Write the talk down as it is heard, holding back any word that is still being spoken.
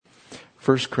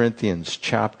1 Corinthians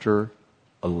chapter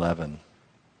 11.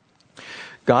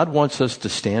 God wants us to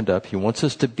stand up. He wants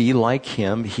us to be like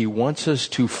Him. He wants us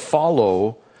to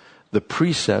follow the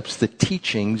precepts, the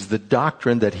teachings, the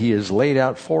doctrine that He has laid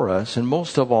out for us. And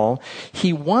most of all,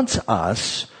 He wants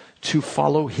us to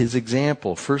follow His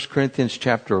example. 1 Corinthians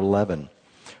chapter 11,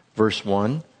 verse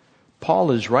 1. Paul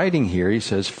is writing here. He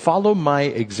says, "Follow my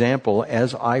example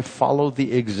as I follow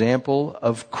the example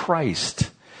of Christ."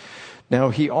 Now,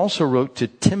 he also wrote to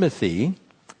Timothy,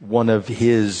 one of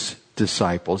his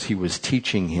disciples. He was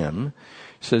teaching him.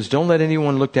 He says, "Don't let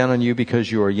anyone look down on you because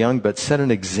you are young, but set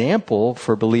an example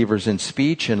for believers in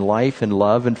speech and life and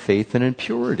love and faith and in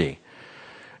purity."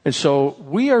 And so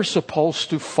we are supposed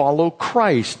to follow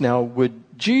Christ. Now, would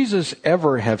Jesus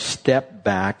ever have stepped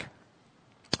back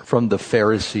from the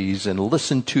Pharisees and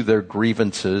listened to their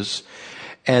grievances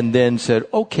and then said,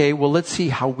 "Okay, well, let's see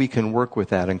how we can work with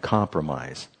that and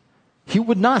compromise"? He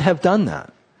would not have done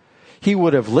that. He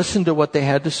would have listened to what they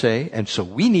had to say, and so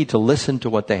we need to listen to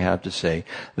what they have to say.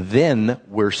 Then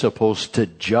we're supposed to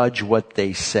judge what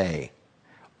they say.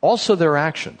 Also their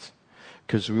actions.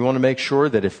 Because we want to make sure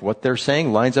that if what they're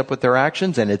saying lines up with their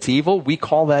actions and it's evil, we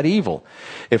call that evil.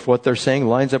 If what they're saying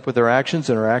lines up with their actions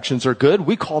and our actions are good,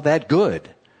 we call that good.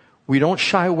 We don't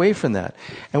shy away from that.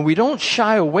 And we don't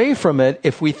shy away from it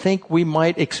if we think we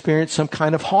might experience some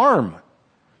kind of harm.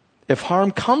 If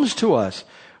harm comes to us,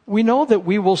 we know that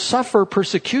we will suffer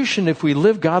persecution if we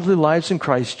live godly lives in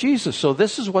Christ Jesus. So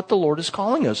this is what the Lord is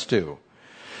calling us to.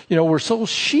 You know, we're so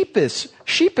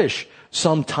sheepish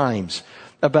sometimes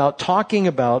about talking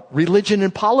about religion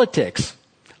and politics.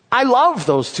 I love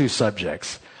those two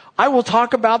subjects. I will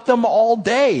talk about them all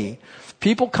day.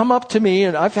 People come up to me,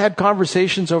 and I've had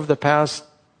conversations over the past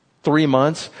 3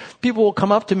 months. People will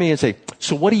come up to me and say,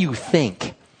 "So what do you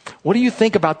think? What do you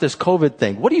think about this COVID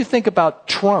thing? What do you think about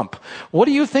Trump? What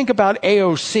do you think about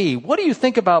AOC? What do you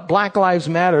think about Black Lives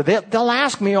Matter?" They'll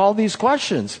ask me all these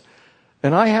questions.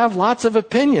 And I have lots of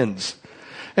opinions.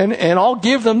 And I'll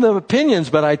give them the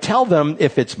opinions, but I tell them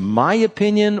if it's my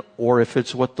opinion or if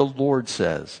it's what the Lord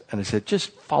says. And I said, just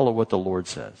follow what the Lord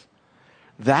says.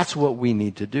 That's what we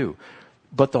need to do.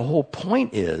 But the whole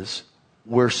point is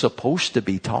we're supposed to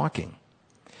be talking.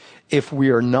 If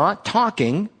we are not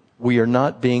talking, we are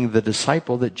not being the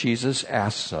disciple that Jesus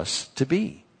asks us to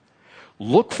be.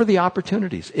 Look for the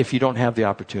opportunities. If you don't have the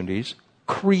opportunities,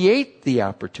 create the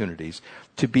opportunities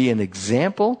to be an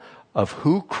example of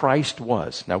who Christ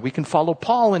was. Now, we can follow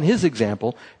Paul in his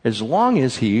example as long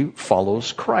as he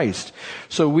follows Christ.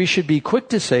 So we should be quick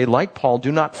to say, like Paul,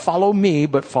 do not follow me,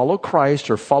 but follow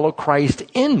Christ, or follow Christ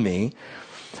in me.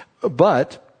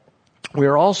 But we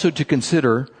are also to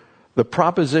consider the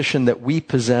proposition that we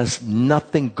possess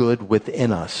nothing good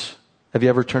within us. Have you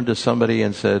ever turned to somebody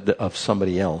and said of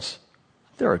somebody else,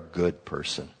 they're a good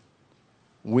person?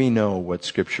 We know what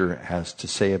Scripture has to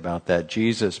say about that.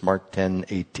 Jesus, Mark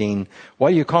 10:18,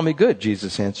 "Why do you call me good?"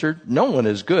 Jesus answered, "No one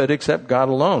is good except God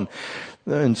alone."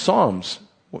 In Psalms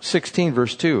 16,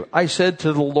 verse 2, "I said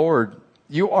to the Lord,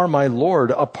 you are my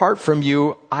Lord. Apart from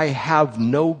you, I have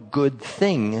no good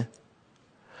thing."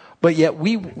 But yet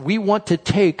we want to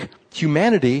take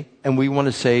humanity and we want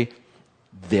to say,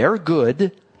 they're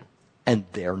good and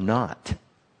they're not.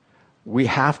 We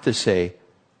have to say,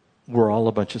 we're all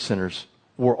a bunch of sinners.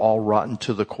 We're all rotten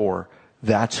to the core.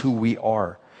 That's who we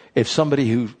are. If somebody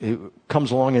who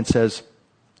comes along and says,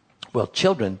 well,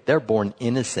 children, they're born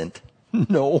innocent.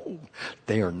 No,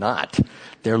 they are not.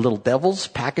 They're little devils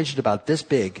packaged about this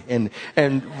big. And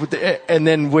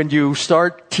then when you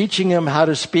start teaching them how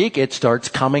to speak, it starts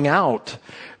coming out.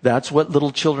 That's what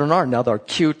little children are. Now they're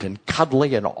cute and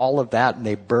cuddly and all of that, and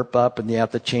they burp up and you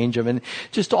have to change them, and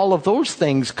just all of those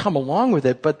things come along with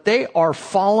it. But they are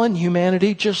fallen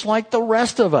humanity just like the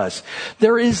rest of us.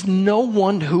 There is no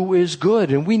one who is good,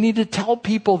 and we need to tell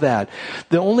people that.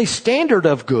 The only standard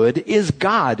of good is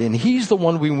God, and He's the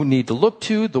one we need to look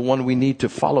to, the one we need to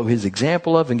follow His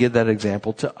example of and give that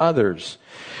example to others.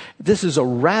 This is a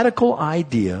radical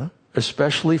idea,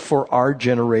 especially for our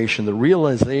generation, the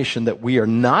realization that we are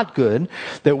not good,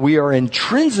 that we are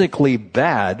intrinsically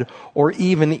bad or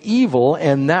even evil,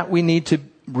 and that we need to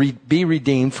be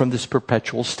redeemed from this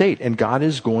perpetual state. And God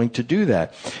is going to do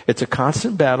that. It's a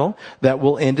constant battle that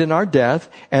will end in our death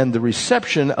and the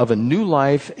reception of a new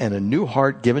life and a new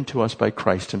heart given to us by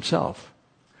Christ Himself.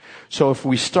 So if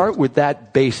we start with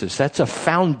that basis, that's a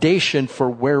foundation for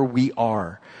where we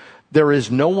are. There is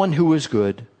no one who is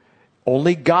good.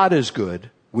 Only God is good.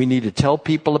 We need to tell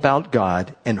people about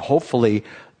God, and hopefully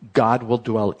God will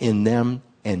dwell in them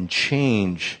and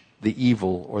change the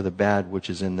evil or the bad which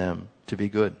is in them to be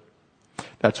good.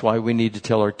 That's why we need to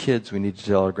tell our kids, we need to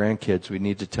tell our grandkids, we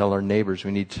need to tell our neighbors,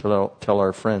 we need to tell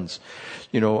our friends.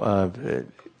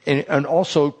 And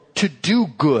also to do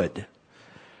good.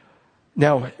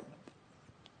 Now,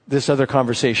 this other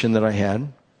conversation that I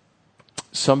had,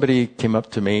 somebody came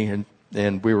up to me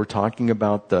and we were talking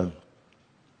about the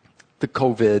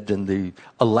COVID and the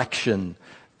election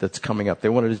that's coming up. They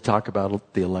wanted to talk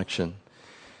about the election.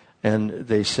 And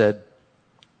they said,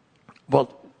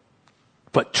 well,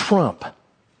 but Trump.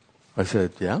 I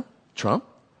said, yeah, Trump?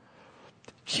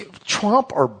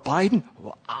 Trump or Biden?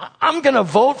 Well, I'm going to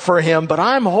vote for him, but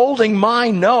I'm holding my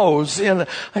nose. And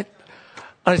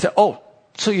I said, oh,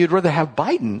 so you'd rather have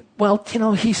Biden? Well,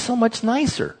 he's so much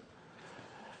nicer.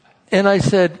 And I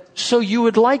said, so you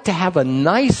would like to have a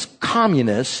nice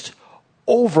communist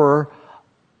over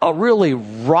a really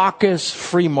raucous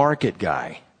free market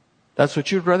guy? That's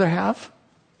what you'd rather have?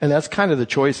 And that's kind of the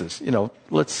choices.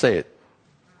 Let's say it.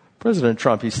 President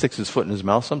Trump, he sticks his foot in his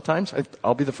mouth sometimes.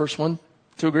 I'll be the first one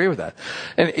to agree with that.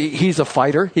 And he's a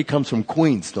fighter. He comes from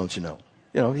Queens, don't you know?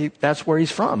 That's where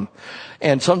he's from.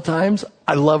 And sometimes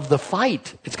I love the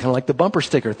fight. It's kind of like the bumper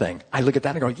sticker thing. I look at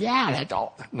that and go, yeah, that's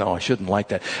all. No, I shouldn't like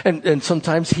that. And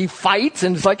sometimes he fights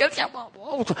and it's like,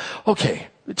 okay,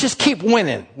 just keep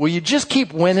winning. Will you just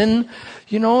keep winning?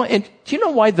 And do you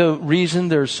know why the reason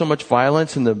there's so much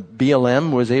violence and the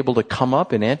BLM was able to come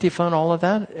up and Antifa and all of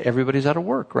that? Everybody's out of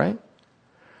work, right?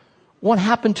 What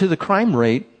happened to the crime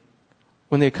rate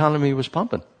when the economy was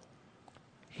pumping?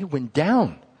 It went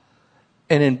down.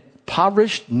 And in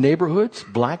impoverished neighborhoods,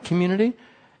 black community,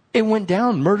 it went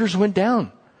down. Murders went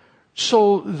down.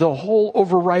 So the whole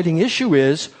overriding issue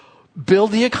is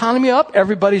build the economy up.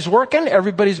 Everybody's working.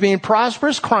 Everybody's being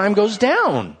prosperous. Crime goes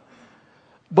down.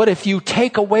 But if you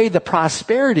take away the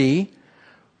prosperity,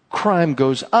 crime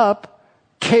goes up,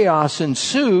 chaos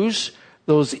ensues,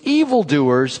 those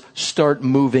evildoers start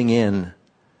moving in.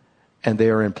 And they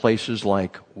are in places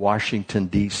like Washington,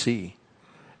 D.C.,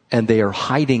 and they are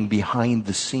hiding behind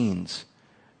the scenes.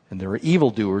 And there are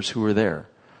evildoers who are there.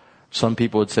 Some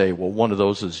people would say, well, one of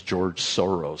those is George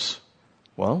Soros.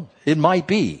 Well, it might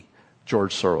be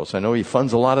George Soros. I know he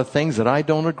funds a lot of things that I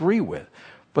don't agree with.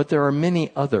 But there are many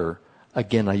other,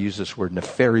 again, I use this word,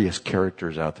 nefarious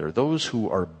characters out there. Those who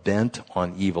are bent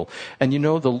on evil. And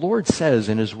the Lord says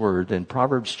in His Word in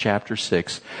Proverbs chapter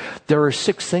 6, there are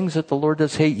 6 things that the Lord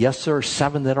does hate. Yes, there are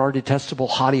 7 that are detestable: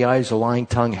 haughty eyes, a lying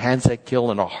tongue, hands that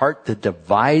kill, and a heart that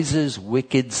devises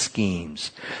wicked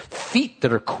schemes. Feet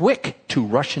that are quick to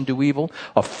rush into evil,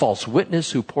 a false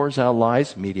witness who pours out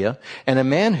lies, media, and a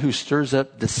man who stirs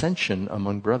up dissension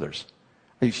among brothers.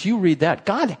 If you read that,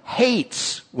 God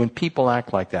hates when people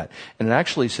act like that. And it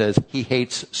actually says He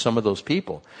hates some of those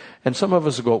people. And some of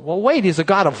us go, well, wait, He's a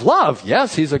God of love.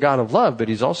 Yes, He's a God of love, but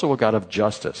He's also a God of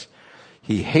justice.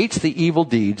 He hates the evil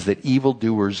deeds that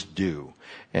evildoers do.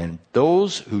 And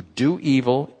those who do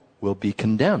evil will be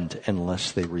condemned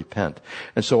unless they repent.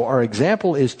 And so our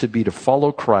example is to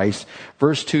follow Christ.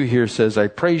 Verse 2 here says, I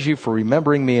praise you for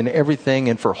remembering me in everything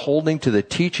and for holding to the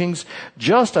teachings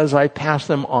just as I pass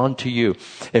them on to you.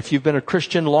 If you've been a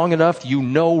Christian long enough, you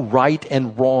know right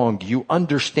and wrong. You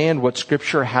understand what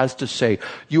Scripture has to say.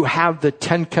 You have the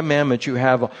 10 Commandments. You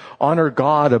have honor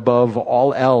God above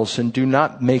all else and do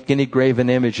not make any graven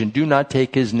image and do not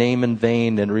take His name in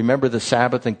vain and remember the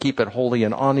Sabbath and keep it holy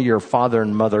and honor your father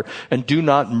and mother. And do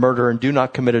not murder, and do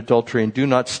not commit adultery, and do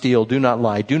not steal, do not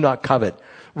lie, do not covet.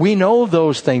 We know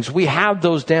those things. We have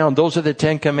those down. Those are the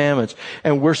 10 Commandments.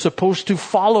 And we're supposed to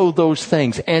follow those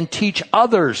things and teach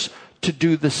others to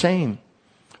do the same,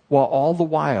 while all the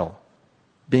while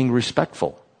being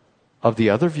respectful of the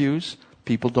other views.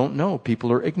 People don't know.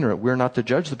 People are ignorant. We're not to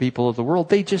judge the people of the world.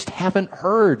 They just haven't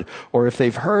heard. Or if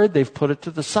they've heard, they've put it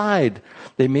to the side.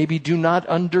 They maybe do not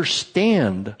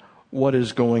understand what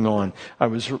is going on. I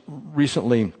was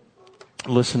recently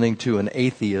listening to an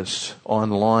atheist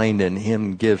online and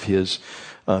him give his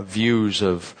views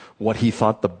of what he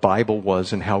thought the Bible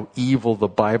was and how evil the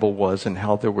Bible was and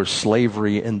how there was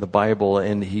slavery in the Bible,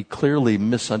 and he clearly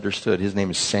misunderstood. His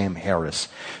name is Sam Harris.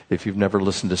 If you've never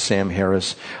listened to Sam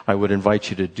Harris, I would invite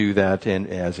you to do that, and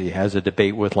as he has a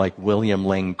debate with like William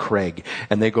Lane Craig,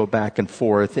 and they go back and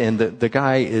forth, and the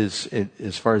guy is,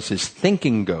 as far as his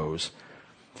thinking goes,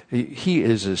 he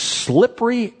is as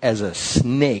slippery as a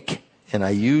snake, and I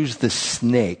use the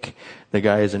snake The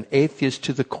guy is an atheist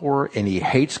to the core, and he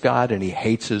hates God and he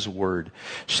hates his word.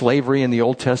 Slavery in the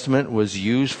Old Testament was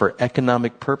used for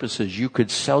economic purposes. You could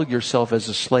sell yourself as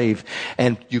a slave,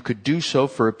 and you could do so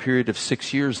for a period of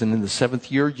 6 years. And in the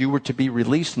 7th year, you were to be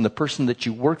released, and the person that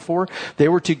you worked for, they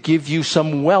were to give you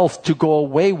some wealth to go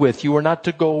away with. You were not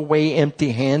to go away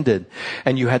empty-handed.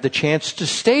 And you had the chance to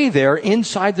stay there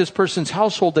inside this person's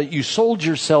household that you sold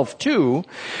yourself to.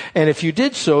 And if you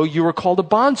did so, you were called a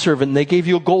bondservant, and they gave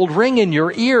you a gold ring in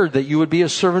your ear that you would be a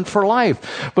servant for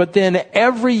life. But then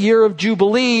every year of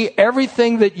Jubilee,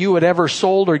 everything that you had ever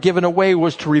sold or given away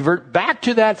was to revert back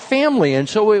to that family. And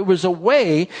so it was a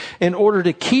way in order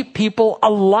to keep people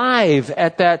alive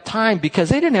at that time, because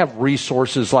they didn't have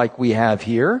resources like we have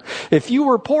here. If you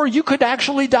were poor, you could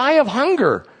actually die of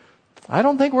hunger. I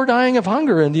don't think we're dying of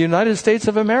hunger in the United States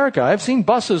of America. I've seen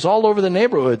buses all over the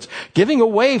neighborhoods giving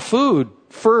away food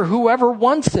for whoever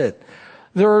wants it.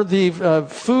 There are the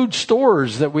food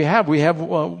stores that we have. We have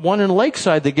one in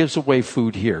Lakeside that gives away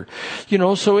food here.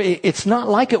 So it's not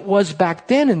like it was back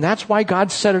then, and that's why God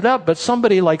set it up. But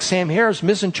somebody like Sam Harris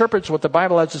misinterprets what the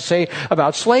Bible has to say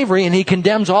about slavery, and he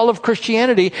condemns all of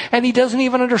Christianity, and he doesn't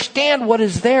even understand what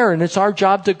is there. And it's our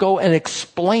job to go and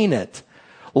explain it.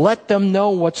 Let them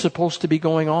know what's supposed to be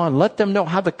going on. Let them know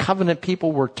how the covenant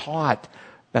people were taught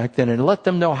back then, and let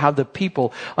them know how the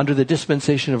people under the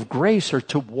dispensation of grace are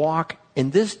to walk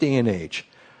in this day and age.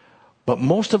 But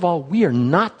most of all, we are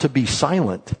not to be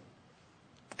silent.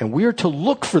 And we are to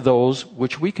look for those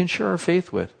which we can share our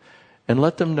faith with and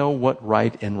let them know what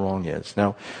right and wrong is.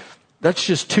 Now, that's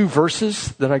just 2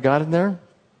 verses that I got in there.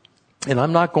 And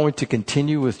I'm not going to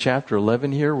continue with chapter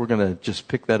 11 here. We're going to just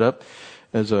pick that up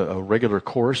as a regular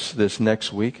course this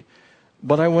next week.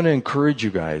 But I want to encourage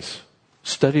you guys.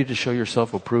 Study to show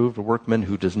yourself approved, a workman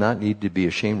who does not need to be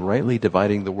ashamed, rightly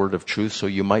dividing the word of truth, so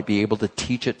you might be able to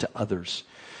teach it to others.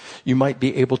 You might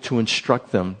be able to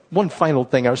instruct them. One final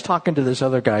thing. I was talking to this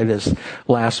other guy this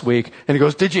last week, and he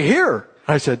goes, "Did you hear?"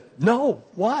 I said, "No,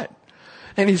 what?"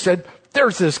 And he said,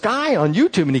 "There's this guy on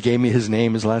YouTube," and he gave me his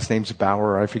name. His last name's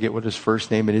Bauer. I forget what his first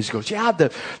name is. He goes, "Yeah,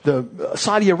 the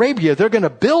Saudi Arabia, they're going to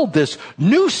build this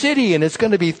new city, and it's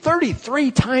going to be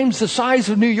 33 times the size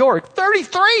of New York."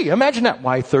 33! Imagine that.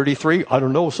 Why 33? I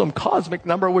don't know, some cosmic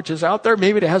number which is out there.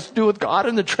 Maybe it has to do with God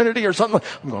and the Trinity or something.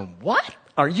 I'm going, what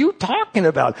are you talking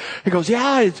about? He goes,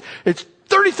 "Yeah, it's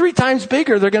 33 times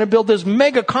bigger. They're going to build this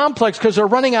mega complex because they're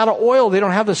running out of oil. They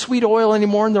don't have the sweet oil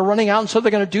anymore, and they're running out, and so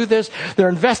they're going to do this. They're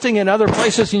investing in other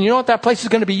places, and you know what that place is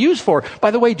going to be used for?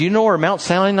 By the way, do you know where Mount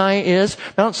Sinai is?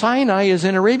 Mount Sinai is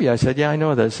in Arabia." I said, "Yeah, I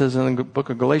know that. It says in the book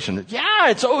of Galatians." "Yeah,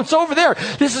 it's over there.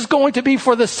 This is going to be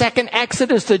for the second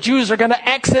Exodus. The Jews are going to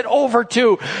exit over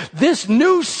to this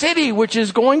new city which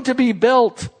is going to be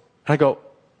built." I go,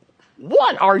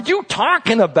 "What are you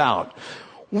talking about?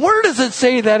 Where does it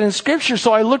say that in Scripture?"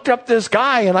 So I looked up this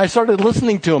guy and I started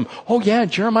listening to him. "Oh yeah,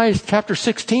 Jeremiah chapter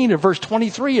 16 and verse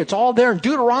 23. It's all there in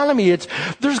Deuteronomy.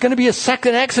 There's going to be a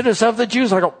second Exodus of the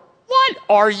Jews." I go, "What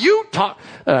are you talking?"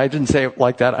 I didn't say it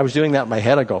like that. I was doing that in my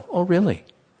head. I go, "Oh really?"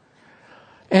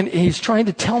 And he's trying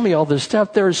to tell me all this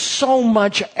stuff. There's so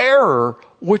much error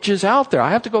which is out there.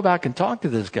 I have to go back and talk to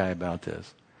this guy about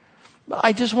this.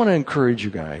 I just want to encourage you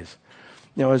guys.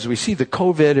 As we see the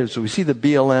COVID, as we see the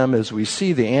BLM, as we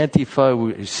see the Antifa,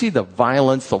 we see the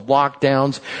violence, the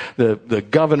lockdowns, the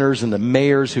governors and the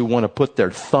mayors who want to put their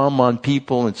thumb on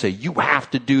people and say, "You have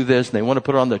to do this." And they want to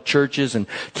put it on the churches and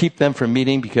keep them from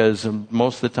meeting because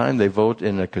most of the time they vote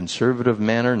in a conservative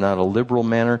manner, not a liberal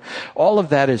manner. All of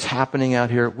that is happening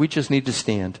out here. We just need to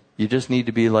stand. You just need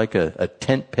to be like a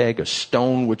tent peg, a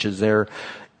stone which is there,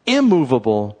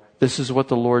 immovable. This is what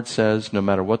the Lord says. No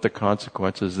matter what the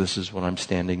consequences, this is what I'm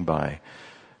standing by.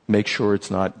 Make sure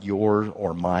it's not your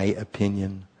or my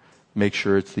opinion. Make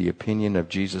sure it's the opinion of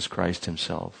Jesus Christ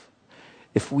himself.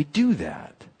 If we do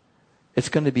that, it's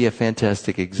going to be a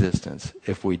fantastic existence.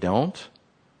 If we don't,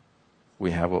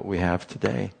 we have what we have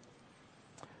today.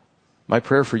 My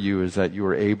prayer for you is that you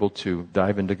are able to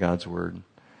dive into God's Word.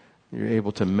 You're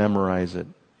able to memorize it.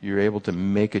 You're able to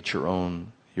make it your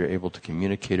own. You're able to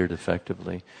communicate it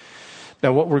effectively.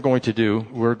 Now, what we're going to do,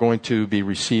 we're going to be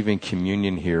receiving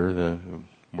communion here. The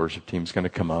worship team's going to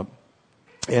come up.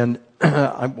 And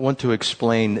I want to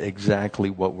explain exactly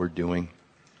what we're doing.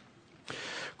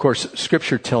 Of course,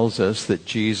 Scripture tells us that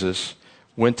Jesus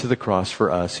went to the cross for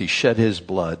us. He shed his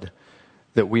blood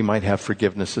that we might have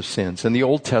forgiveness of sins. In the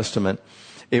Old Testament,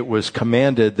 it was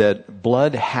commanded that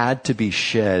blood had to be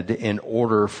shed in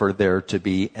order for there to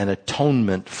be an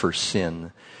atonement for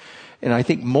sin. And I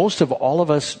think most of all of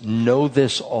us know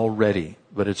this already,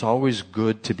 but it's always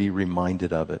good to be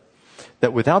reminded of it.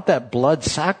 That without that blood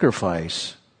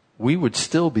sacrifice, we would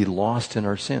still be lost in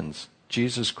our sins.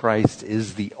 Jesus Christ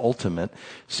is the ultimate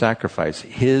sacrifice.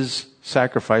 His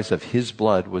sacrifice of his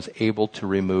blood was able to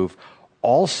remove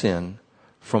all sin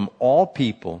from all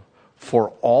people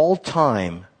for all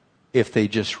time if they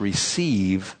just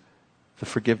receive the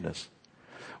forgiveness.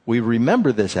 We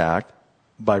remember this act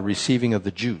by receiving of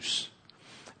the juice.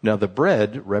 Now the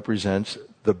bread represents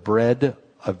the bread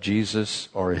of Jesus,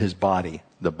 or his body,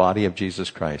 the body of Jesus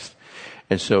Christ.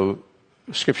 And so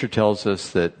Scripture tells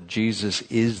us that Jesus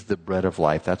is the bread of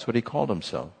life. That's what he called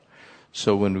himself.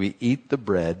 So when we eat the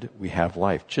bread, we have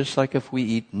life. Just like if we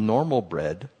eat normal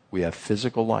bread, we have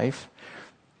physical life.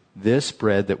 This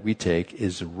bread that we take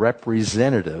is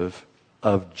representative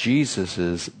of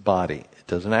Jesus' body. It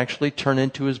doesn't actually turn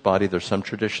into his body. There's some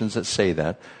traditions that say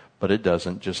that, but it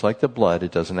doesn't. Just like the blood,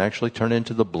 it doesn't actually turn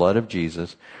into the blood of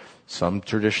Jesus. Some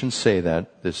traditions say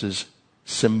that. This is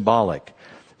symbolic.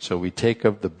 So we take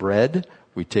of the bread,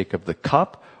 we take of the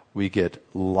cup, we get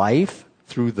life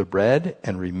through the bread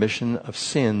and remission of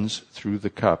sins through the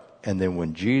cup. And then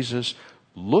when Jesus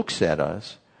looks at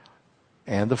us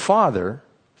and the Father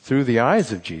through the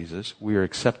eyes of Jesus, we are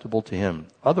acceptable to him.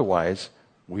 Otherwise,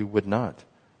 we would not.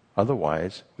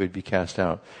 Otherwise, we'd be cast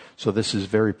out. So this is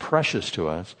very precious to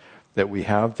us that we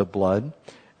have the blood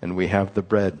and we have the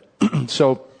bread.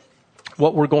 So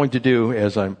what we're going to do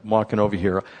as I'm walking over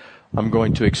here, I'm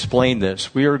going to explain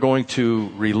this. We are going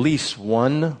to release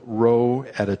one row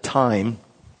at a time.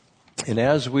 And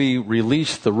as we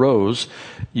release the rows,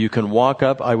 you can walk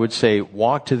up, I would say,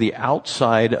 walk to the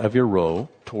outside of your row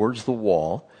towards the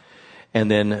wall,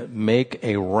 and then make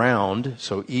a round.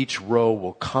 So each row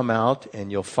will come out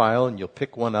and you'll file and you'll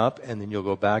pick one up, and then you'll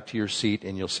go back to your seat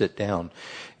and you'll sit down.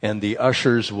 And the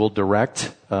ushers will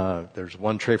direct. There's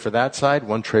one tray for that side,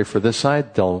 one tray for this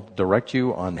side. They'll direct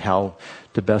you on how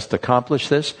to best accomplish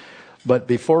this. But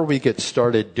before we get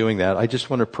started doing that, I just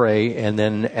want to pray. And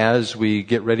then as we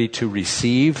get ready to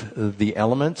receive the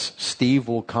elements, Steve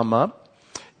will come up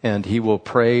and he will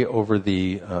pray over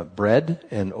the bread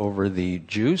and over the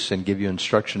juice and give you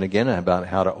instruction again about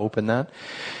how to open that.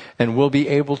 And we'll be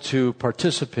able to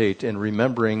participate in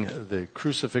remembering the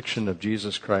crucifixion of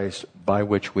Jesus Christ, by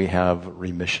which we have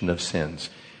remission of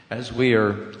sins. As we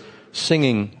are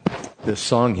singing this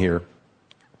song here,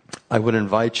 I would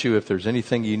invite you, if there's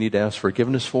anything you need to ask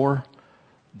forgiveness for,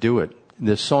 do it.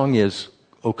 This song is,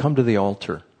 "Oh, come to the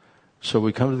altar." So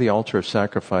we come to the altar of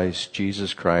sacrifice,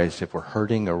 Jesus Christ, if we're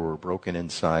hurting or we're broken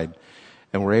inside,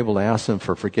 and we're able to ask him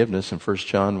for forgiveness. And 1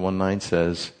 John 1:9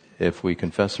 says, if we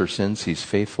confess our sins, he's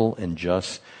faithful and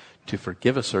just to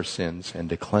forgive us our sins and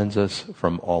to cleanse us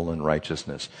from all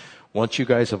unrighteousness. Once you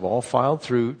guys have all filed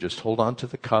through, just hold on to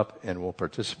the cup and we'll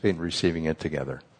participate in receiving it together.